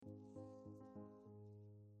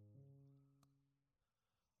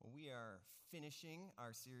finishing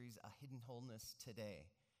our series, A Hidden Wholeness, today.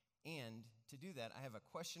 And to do that, I have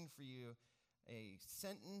a question for you, a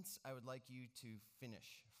sentence I would like you to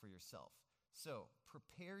finish for yourself. So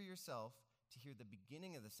prepare yourself to hear the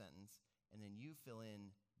beginning of the sentence, and then you fill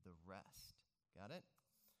in the rest. Got it?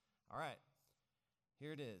 All right.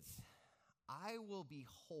 Here it is. I will be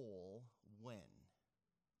whole when.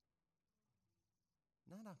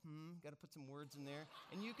 Not a got to put some words in there.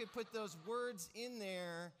 And you could put those words in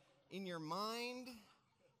there in your mind,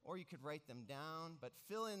 or you could write them down, but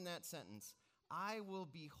fill in that sentence. I will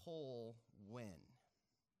be whole when.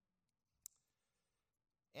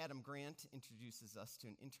 Adam Grant introduces us to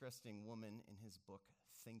an interesting woman in his book,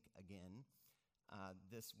 Think Again.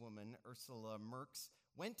 This woman, Ursula Merks,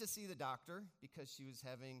 went to see the doctor because she was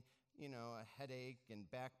having, a headache and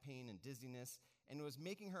back pain and dizziness, and it was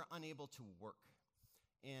making her unable to work.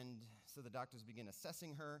 And so the doctors began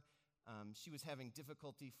assessing her. She was having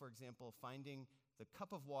difficulty, for example, finding the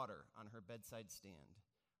cup of water on her bedside stand,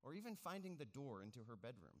 or even finding the door into her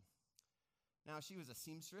bedroom. Now, she was a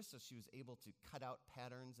seamstress, so she was able to cut out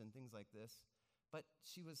patterns and things like this, but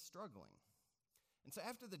she was struggling. And so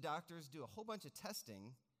after the doctors do a whole bunch of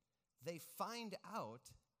testing, they find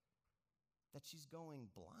out that she's going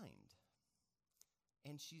blind,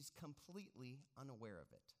 and she's completely unaware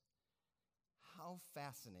of it. How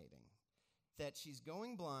fascinating that she's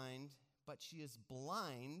going blind, but she is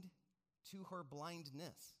blind to her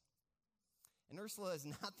blindness. And Ursula is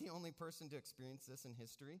not the only person to experience this in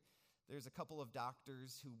history. There's a couple of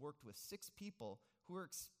doctors who worked with 6 people who were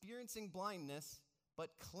experiencing blindness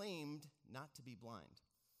but claimed not to be blind.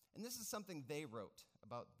 And this is something they wrote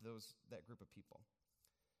about that group of people.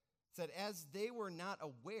 It said, as they were not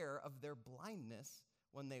aware of their blindness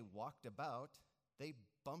when they walked about, they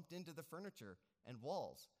bumped into the furniture and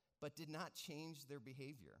walls, but did not change their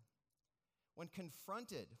behavior. When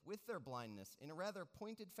confronted with their blindness in a rather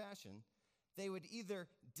pointed fashion, they would either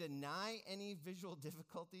deny any visual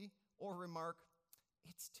difficulty or remark,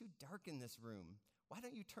 it's too dark in this room. Why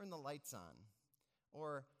don't you turn the lights on?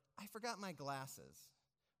 Or, I forgot my glasses.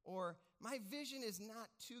 Or, my vision is not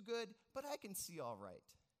too good, but I can see all right.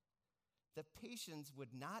 The patients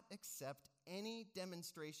would not accept any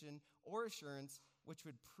demonstration or assurance which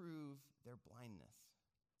would prove their blindness.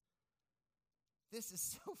 This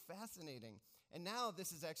is so fascinating. And now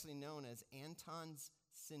this is actually known as Anton's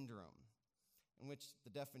syndrome, in which the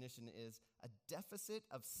definition is a deficit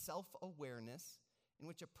of self-awareness in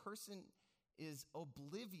which a person is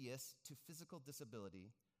oblivious to physical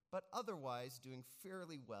disability, but otherwise doing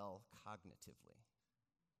fairly well cognitively.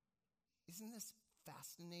 Isn't this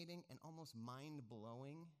fascinating and almost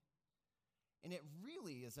mind-blowing? And it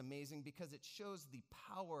really is amazing because it shows the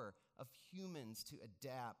power of humans to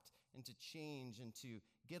adapt and to change and to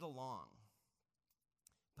get along.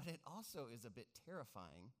 But it also is a bit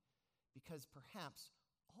terrifying because perhaps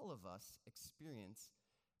all of us experience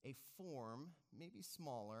a form, maybe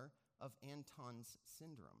smaller, of Anton's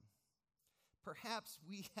syndrome. Perhaps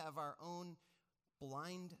we have our own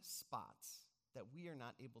blind spots that we are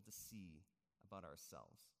not able to see about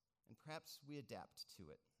ourselves, and perhaps we adapt to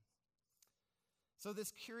it. So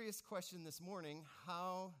this curious question this morning,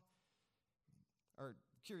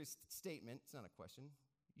 curious statement, it's not a question,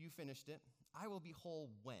 you finished it, I will be whole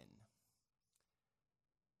when?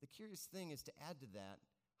 The curious thing is to add to that,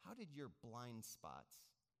 how did your blind spots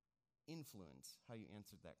influence how you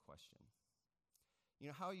answered that question?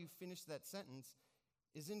 How you finish that sentence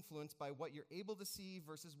is influenced by what you're able to see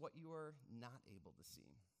versus what you are not able to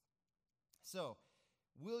see. So,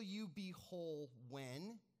 will you be whole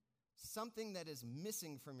when something that is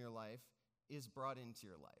missing from your life is brought into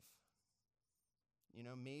your life?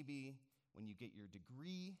 Maybe when you get your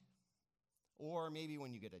degree, or maybe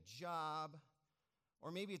when you get a job,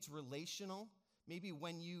 or maybe it's relational. Maybe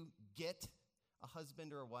when you get a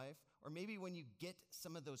husband or a wife, or maybe when you get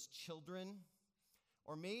some of those children,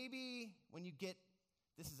 or maybe when you get,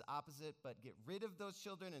 this is opposite, but get rid of those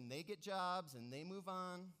children and they get jobs and they move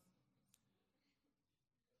on.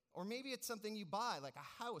 Or maybe it's something you buy, like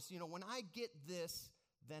a house. When I get this,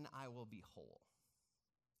 then I will be whole.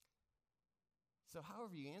 So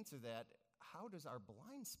however you answer that, how does our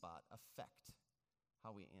blind spot affect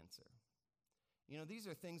how we answer? These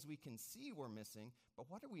are things we can see we're missing, but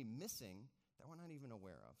what are we missing that we're not even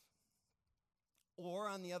aware of? Or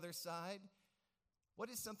on the other side, what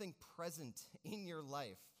is something present in your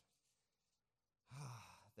life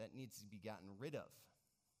that needs to be gotten rid of?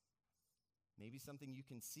 Maybe something you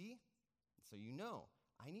can see, so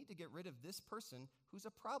I need to get rid of this person who's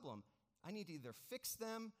a problem. I need to either fix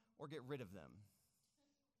them or get rid of them.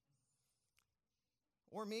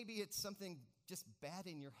 Or maybe it's something just bad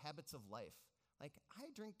in your habits of life. Like, I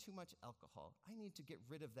drink too much alcohol. I need to get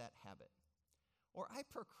rid of that habit. Or I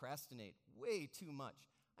procrastinate way too much.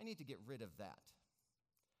 I need to get rid of that.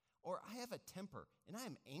 Or I have a temper and I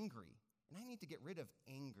am angry and I need to get rid of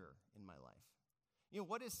anger in my life.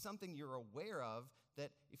 What is something you're aware of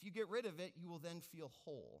that if you get rid of it, you will then feel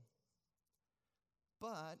whole?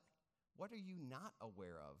 But what are you not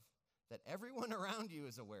aware of that everyone around you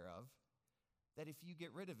is aware of that if you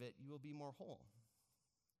get rid of it, you will be more whole?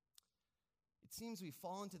 It seems we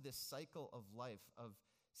fall into this cycle of life of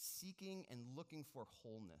seeking and looking for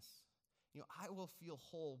wholeness. I will feel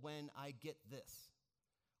whole when I get this,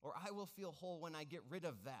 or I will feel whole when I get rid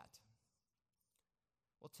of that.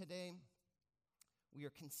 Well, today, we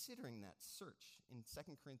are considering that search in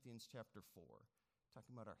 2 Corinthians chapter 4,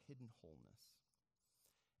 talking about our hidden wholeness.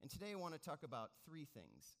 And today I want to talk about three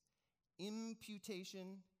things: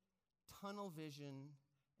 imputation, tunnel vision,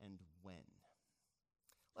 and when.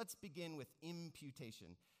 Let's begin with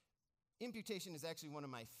imputation. Imputation is actually one of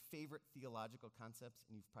my favorite theological concepts,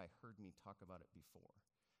 and you've probably heard me talk about it before.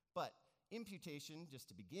 But imputation, just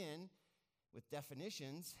to begin with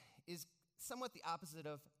definitions, is somewhat the opposite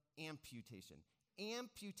of amputation.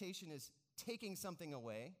 Amputation is taking something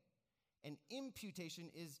away, and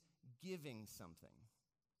imputation is giving something.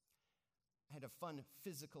 I had a fun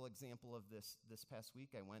physical example of this past week.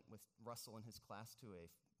 I went with Russell and his class to a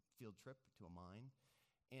field trip to a mine,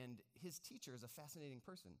 and his teacher is a fascinating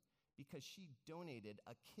person because she donated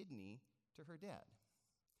a kidney to her dad.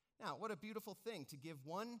 Now, what a beautiful thing to give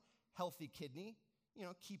one healthy kidney,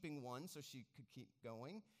 keeping one so she could keep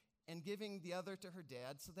going, and giving the other to her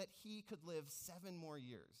dad so that he could live 7 more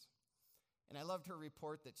years. And I loved her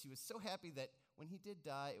report that she was so happy that when he did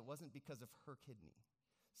die, it wasn't because of her kidney.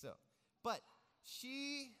 But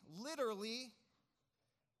she literally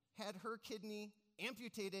had her kidney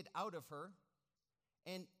amputated out of her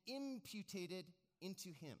and imputed into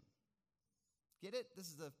him. Get it? This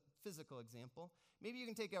is a physical example. Maybe you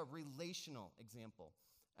can take a relational example.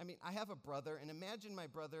 I have a brother, and imagine my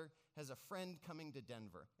brother has a friend coming to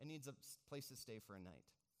Denver and needs a place to stay for a night.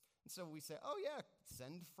 And so we say, oh yeah,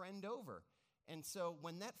 send friend over. And so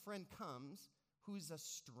when that friend comes, who's a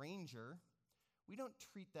stranger, we don't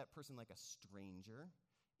treat that person like a stranger.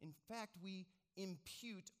 In fact, we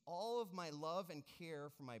impute all of my love and care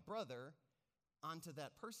for my brother onto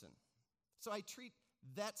that person. So I treat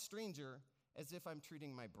that stranger as if I'm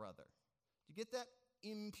treating my brother. Do you get that?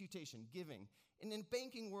 Imputation, giving. And in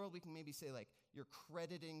banking world, we can maybe say like, you're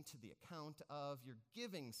crediting to the account of, you're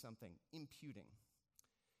giving something, imputing.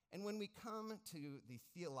 And when we come to the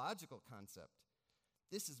theological concept,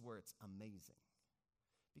 this is where it's amazing.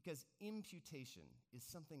 Because imputation is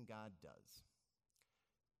something God does.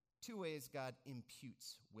 2 ways God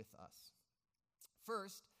imputes with us.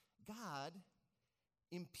 First, God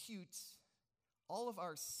imputes all of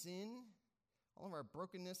our sin, all of our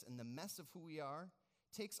brokenness, and the mess of who we are,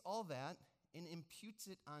 takes all that and imputes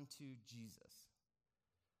it onto Jesus.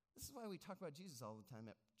 This is why we talk about Jesus all the time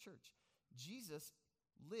at church. Jesus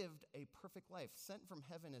lived a perfect life, sent from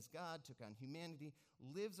heaven as God, took on humanity,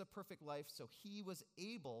 lives a perfect life, so he was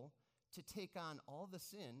able to take on all the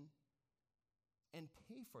sin and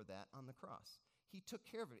pay for that on the cross. He took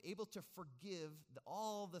care of it, able to forgive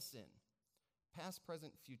all the sin, past,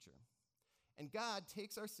 present, future. And God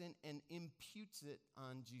takes our sin and imputes it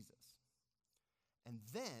on Jesus. And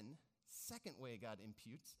then, second way God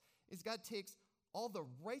imputes is God takes all the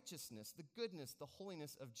righteousness, the goodness, the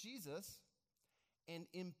holiness of Jesus and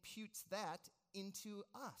imputes that into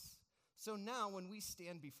us. So now when we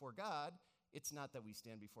stand before God, it's not that we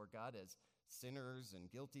stand before God as sinners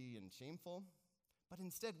and guilty and shameful, but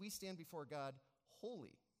instead we stand before God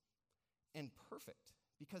holy and perfect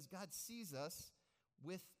because God sees us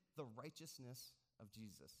with the righteousness of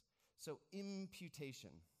Jesus. So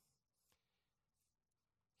imputation.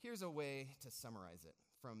 Here's a way to summarize it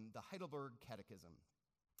from the Heidelberg Catechism.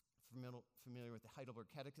 Familiar with the Heidelberg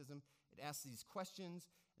Catechism? It asks these questions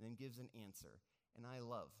and then gives an answer. And I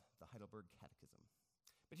love the Heidelberg Catechism.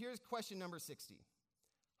 But here's question number 60.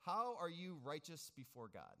 How are you righteous before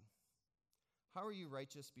God? How are you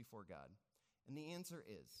righteous before God? And the answer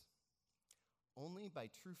is, only by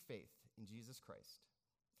true faith in Jesus Christ.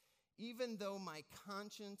 Even though my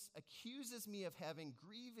conscience accuses me of having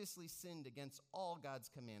grievously sinned against all God's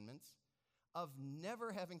commandments, of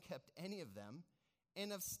never having kept any of them,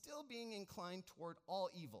 and of still being inclined toward all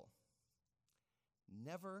evil.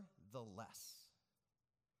 Nevertheless,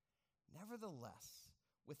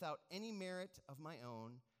 without any merit of my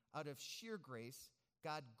own, out of sheer grace,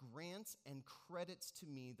 God grants and credits to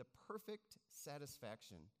me the perfect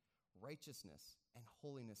satisfaction, righteousness, and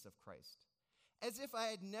holiness of Christ. as if I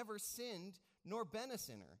had never sinned nor been a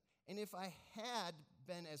sinner, and if I had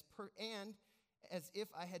been as if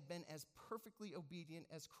I had been as perfectly obedient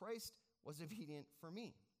as Christ was obedient for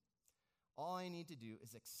me. All I need to do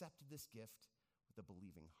is accept this gift with a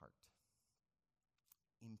believing heart.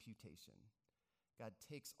 Imputation. God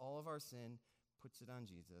takes all of our sin, puts it on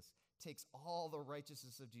Jesus, takes all the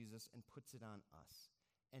righteousness of Jesus and puts it on us.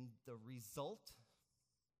 And the result,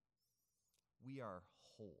 we are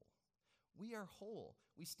whole. We are whole.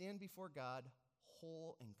 We stand before God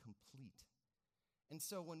whole and complete. And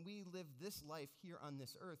so when we live this life here on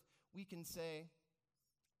this earth, we can say,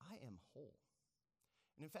 I am whole.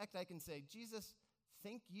 And in fact, I can say, Jesus,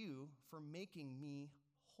 thank you for making me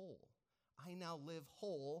whole. I now live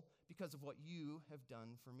whole because of what you have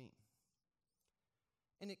done for me.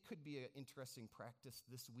 And it could be an interesting practice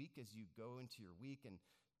this week as you go into your week and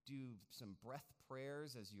do some breath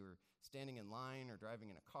prayers as you're standing in line or driving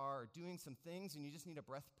in a car or doing some things, and you just need a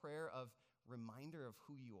breath prayer of reminder of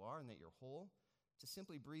who you are and that you're whole, to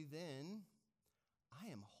simply breathe in,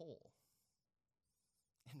 I am whole.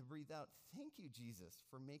 And breathe out, thank you, Jesus,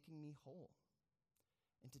 for making me whole.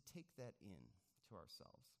 And to take that in to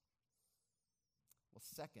ourselves. Well,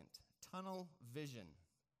 second, tunnel vision.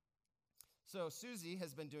 So Susie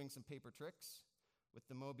has been doing some paper tricks with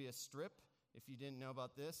the Mobius strip. If you didn't know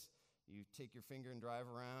about this, you take your finger and drive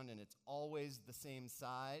around, and it's always the same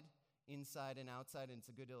side, inside and outside, and it's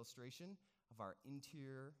a good illustration of our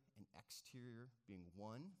interior and exterior being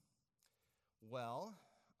one. Well,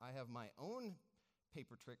 I have my own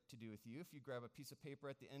paper trick to do with you. If you grab a piece of paper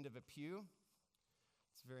at the end of a pew,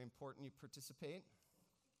 it's very important you participate.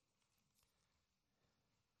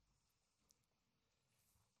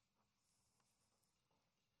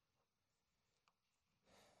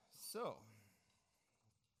 So,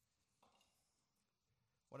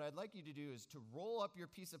 what I'd like you to do is to roll up your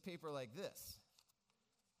piece of paper like this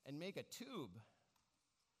and make a tube.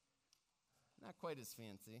 Not quite as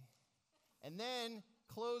fancy. And then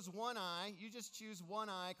close one eye. You just choose one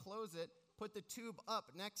eye, close it, put the tube up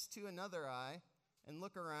next to another eye, and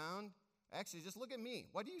look around. Actually, just look at me.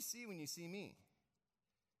 What do you see when you see me?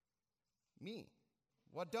 Me.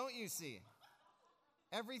 What don't you see?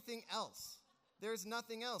 Everything else. There's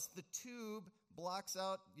nothing else. The tube blocks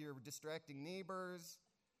out your distracting neighbors.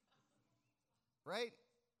 Right?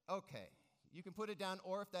 Okay. You can put it down,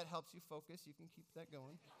 or if that helps you focus, you can keep that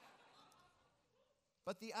going.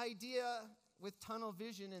 But the idea with tunnel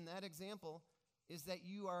vision in that example is that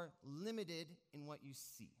you are limited in what you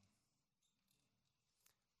see.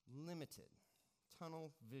 Limited.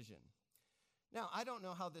 Tunnel vision. Now, I don't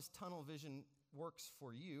know how this tunnel vision works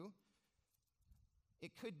for you.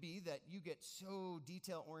 It could be that you get so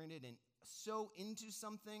detail-oriented and so into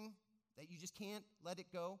something that you just can't let it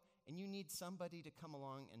go, and you need somebody to come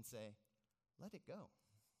along and say, let it go.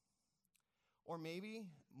 Or maybe,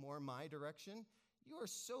 more my direction, you are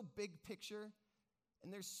so big picture,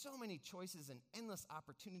 and there's so many choices and endless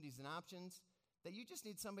opportunities and options that you just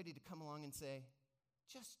need somebody to come along and say,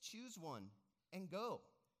 just choose one and go.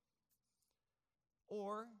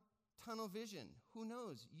 Or tunnel vision. Who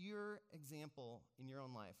knows? Your example in your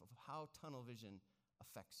own life of how tunnel vision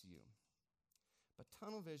affects you. But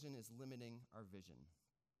tunnel vision is limiting our vision.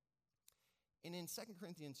 And in 2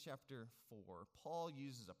 Corinthians chapter 4, Paul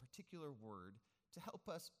uses a particular word to help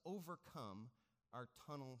us overcome our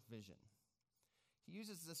tunnel vision. He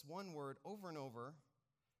uses this one word over and over,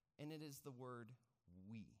 and it is the word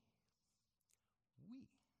we. We.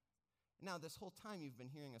 Now, this whole time you've been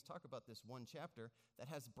hearing us talk about this one chapter that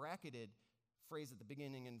has bracketed phrase at the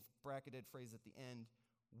beginning and bracketed phrase at the end.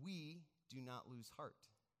 We do not lose heart.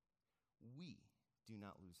 We do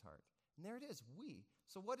not lose heart. And there it is, we.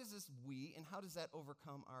 So what is this we, and how does that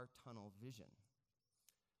overcome our tunnel vision?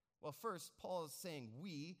 Well, first, Paul is saying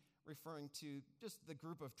we, referring to just the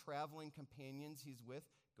group of traveling companions he's with,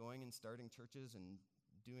 going and starting churches and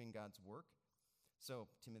doing God's work. So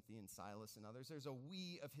Timothy and Silas and others, there's a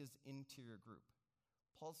we of his interior group.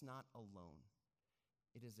 Paul's not alone.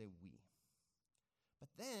 It is a we. But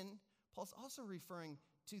then Paul's also referring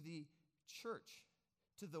to the church,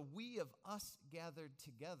 to the we of us gathered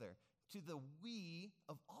together, to the we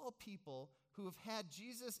of all people who have had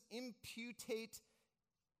Jesus imputate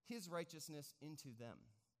his righteousness into them.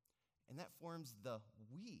 And that forms the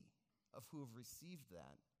we of who have received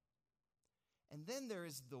that. And then there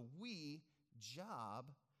is the we job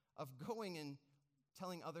of going and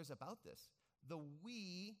telling others about this. The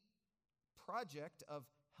we project of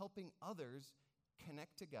helping others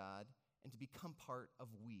connect to God and to become part of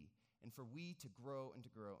we, and for we to grow and to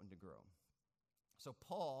grow and to grow. So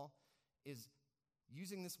Paul is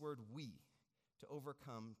using this word we to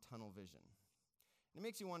overcome tunnel vision. It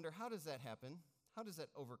makes you wonder, how does that happen? How does that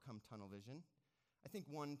overcome tunnel vision? I think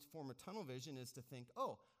one form of tunnel vision is to think,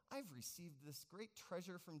 oh, I've received this great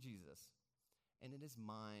treasure from Jesus, and it is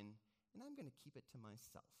mine, and I'm going to keep it to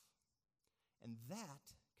myself. And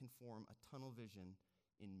that can form a tunnel vision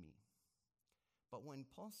in me. But when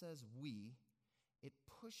Paul says we, it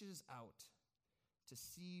pushes out to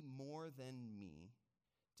see more than me,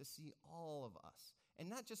 to see all of us. And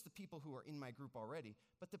not just the people who are in my group already,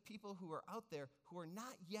 but the people who are out there who are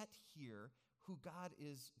not yet here, who God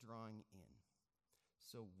is drawing in.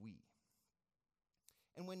 So we.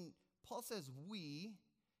 And when Paul says we,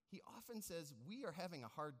 he often says we are having a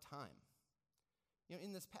hard time.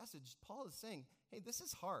 In this passage, Paul is saying, hey, this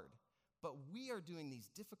is hard, but we are doing these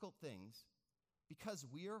difficult things because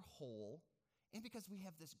we are whole and because we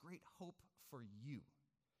have this great hope for you.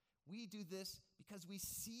 We do this because we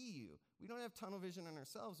see you. We don't have tunnel vision on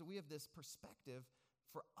ourselves, we have this perspective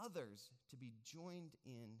for others to be joined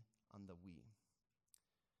in on the we.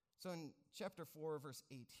 So in chapter 4, verse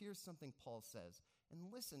 8, here's something Paul says.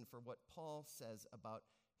 And listen for what Paul says about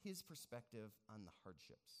his perspective on the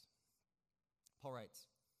hardships. Paul writes,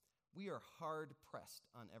 "We are hard-pressed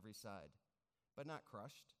on every side, but not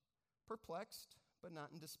crushed, perplexed, but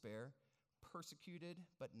not in despair, persecuted,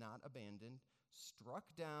 but not abandoned, struck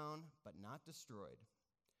down, but not destroyed.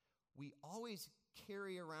 We always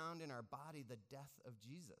carry around in our body the death of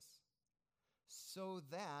Jesus, so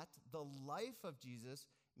that the life of Jesus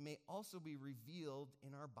may also be revealed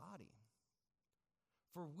in our body.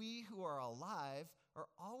 For we who are alive are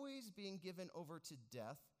always being given over to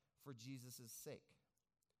death for Jesus' sake,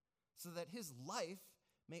 so that his life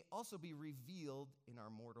may also be revealed in our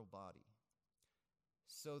mortal body.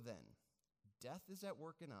 So then, death is at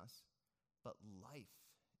work in us, but life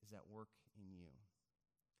is at work in you."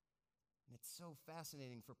 And it's so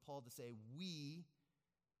fascinating for Paul to say, we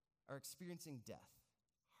are experiencing death,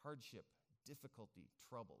 hardship, difficulty,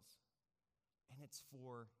 troubles, and it's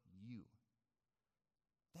for you.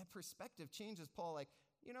 That perspective changes Paul, like,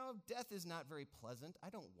 death is not very pleasant. I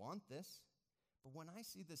don't want this. But when I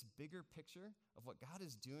see this bigger picture of what God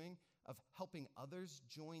is doing, of helping others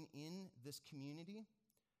join in this community,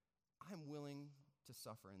 I'm willing to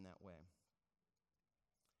suffer in that way.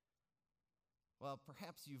 Well,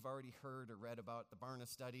 perhaps you've already heard or read about the Barna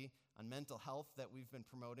study on mental health that we've been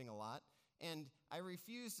promoting a lot. And I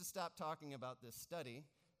refuse to stop talking about this study,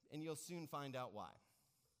 and you'll soon find out why.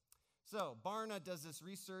 So Barna does this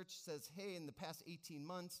research, says, hey, in the past 18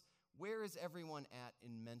 months, where is everyone at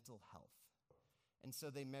in mental health? And so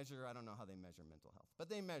they measure, I don't know how they measure mental health, but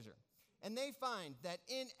they measure. And they find that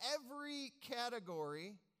in every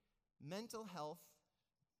category, mental health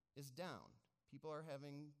is down. People are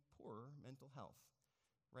having poorer mental health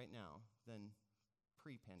right now than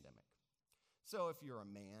pre-pandemic. So if you're a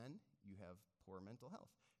man, you have poor mental health.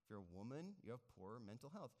 If you're a woman, you have poor mental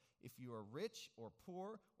health. If you are rich or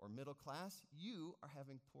poor or middle class, you are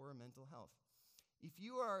having poor mental health. If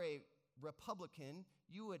you are a Republican,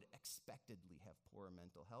 you would expectedly have poor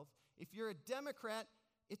mental health. If you're a Democrat,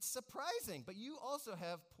 it's surprising, but you also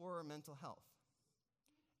have poor mental health.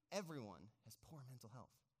 Everyone has poor mental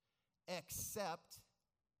health, except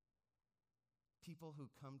people who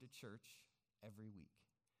come to church every week.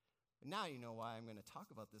 Now you know why I'm going to talk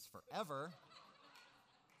about this forever.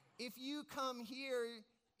 If you come here,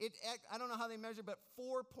 I don't know how they measure, but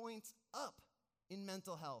 4 points up in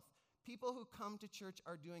mental health. People who come to church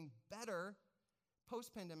are doing better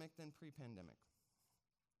post-pandemic than pre-pandemic.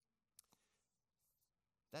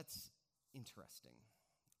 That's interesting,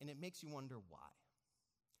 and it makes you wonder why.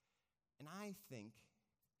 And I think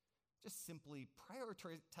just simply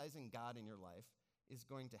prioritizing God in your life is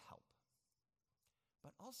going to help.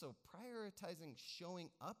 But also prioritizing showing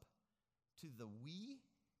up to the we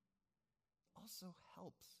also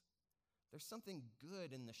helps. There's something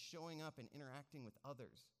good in the showing up and interacting with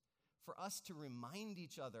others. For us to remind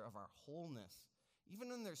each other of our wholeness, even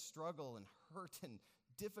when there's struggle and hurt and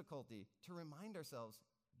difficulty, to remind ourselves,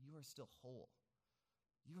 you are still whole.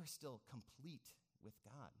 You are still complete with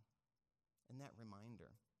God. And that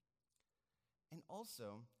reminder. And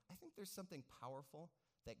also, I think there's something powerful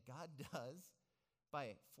that God does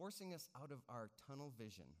by forcing us out of our tunnel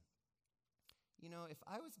vision. If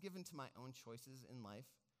I was given to my own choices in life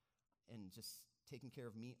and just taking care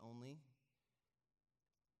of me only,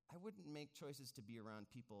 I wouldn't make choices to be around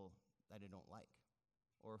people that I don't like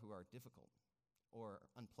or who are difficult or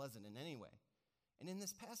unpleasant in any way. And in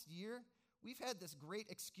this past year, we've had this great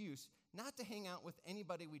excuse not to hang out with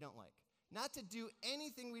anybody we don't like, not to do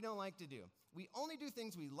anything we don't like to do. We only do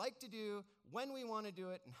things we like to do, when we want to do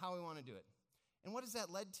it, and how we want to do it. And what has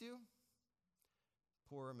that led to?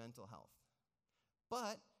 Poor mental health.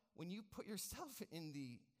 But when you put yourself in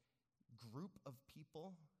the group of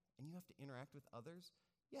people and you have to interact with others,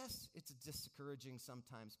 yes, it's discouraging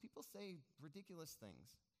sometimes. People say ridiculous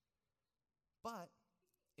things. But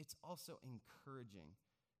it's also encouraging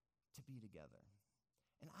to be together.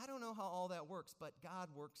 And I don't know how all that works, but God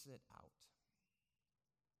works it out.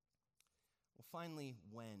 Well, finally,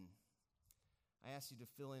 when? I ask you to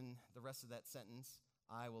fill in the rest of that sentence.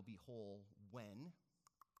 I will be whole when.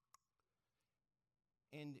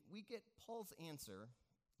 And we get Paul's answer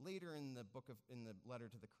later in the letter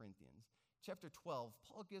to the Corinthians. Chapter 12,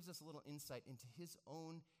 Paul gives us a little insight into his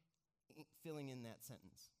own filling in that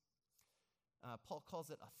sentence. Paul calls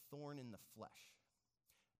it a thorn in the flesh.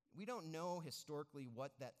 We don't know historically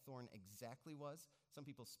what that thorn exactly was. Some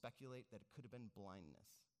people speculate that it could have been blindness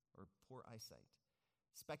or poor eyesight,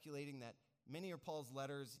 speculating that many of Paul's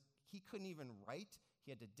letters he couldn't even write.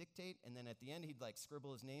 He had to dictate, and then at the end he'd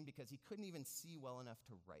scribble his name because he couldn't even see well enough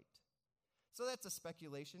to write. So that's a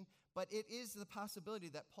speculation, but it is the possibility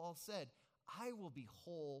that Paul said, I will be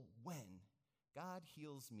whole when God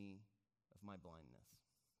heals me of my blindness.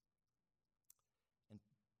 And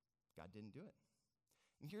God didn't do it.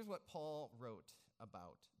 And here's what Paul wrote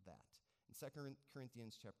about that in 2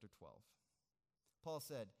 Corinthians chapter 12. Paul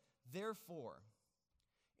said, therefore,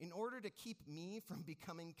 in order to keep me from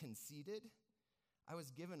becoming conceited, I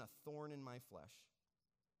was given a thorn in my flesh,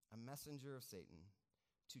 a messenger of Satan,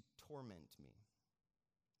 to torment me.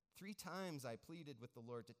 3 times I pleaded with the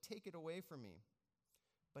Lord to take it away from me.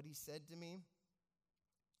 But he said to me,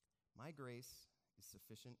 my grace is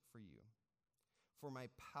sufficient for you, for my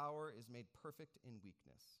power is made perfect in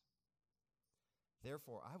weakness.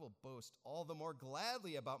 Therefore, I will boast all the more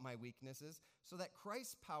gladly about my weaknesses, so that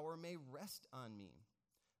Christ's power may rest on me.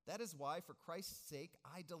 That is why, for Christ's sake,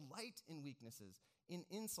 I delight in weaknesses, in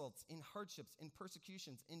insults, in hardships, in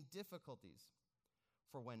persecutions, in difficulties.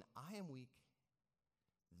 For when I am weak,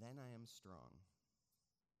 then I am strong.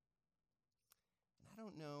 And I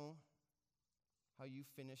don't know how you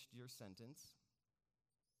finished your sentence,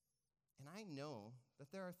 and I know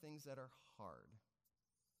that there are things that are hard.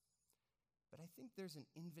 But I think there's an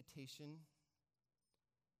invitation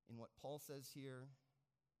in what Paul says here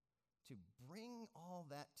to bring all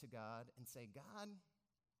that to God and say, God,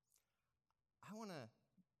 I want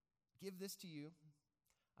to give this to you.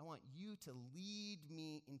 I want you to lead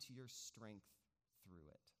me into your strength through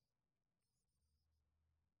it.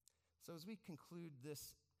 So as we conclude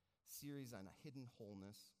this series on a hidden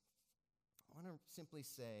wholeness, I want to simply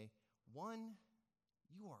say, 1,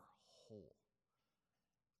 you are whole.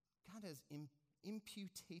 God has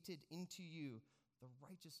imputed into you the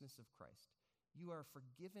righteousness of Christ. You are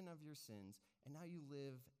forgiven of your sins, and now you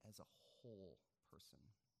live as a whole person.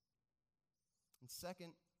 And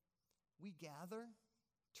second, we gather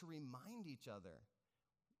to remind each other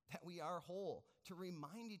that we are whole, to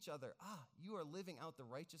remind each other, you are living out the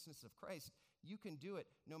righteousness of Christ. You can do it.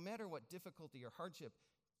 No matter what difficulty or hardship,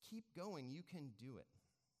 keep going. You can do it.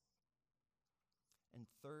 And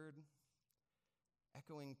third,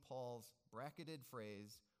 echoing Paul's bracketed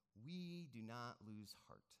phrase, we do not lose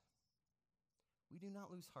heart. We do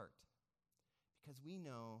not lose heart because we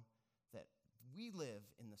know that we live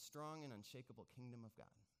in the strong and unshakable kingdom of God.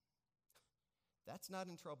 That's not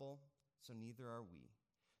in trouble, so neither are we.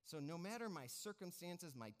 So no matter my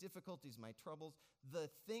circumstances, my difficulties, my troubles, the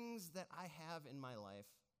things that I have in my life,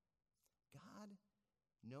 God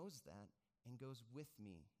knows that and goes with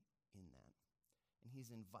me in that. And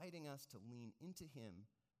he's inviting us to lean into him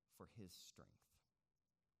for his strength.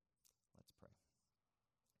 Let's pray.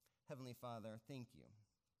 Heavenly Father, thank you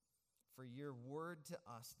for your word to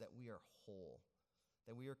us that we are whole,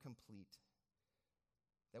 that we are complete,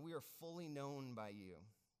 that we are fully known by you,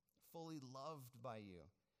 fully loved by you.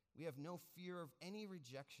 We have no fear of any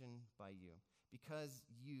rejection by you because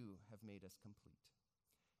you have made us complete.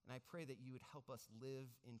 And I pray that you would help us live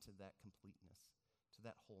into that completeness, to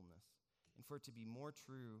that wholeness, and for it to be more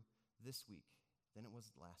true this week than it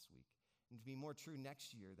was last week, and to be more true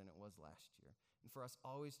next year than it was last year, and for us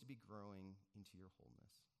always to be growing into your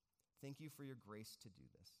wholeness. Thank you for your grace to do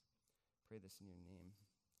this. Pray this in your name.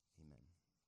 Amen.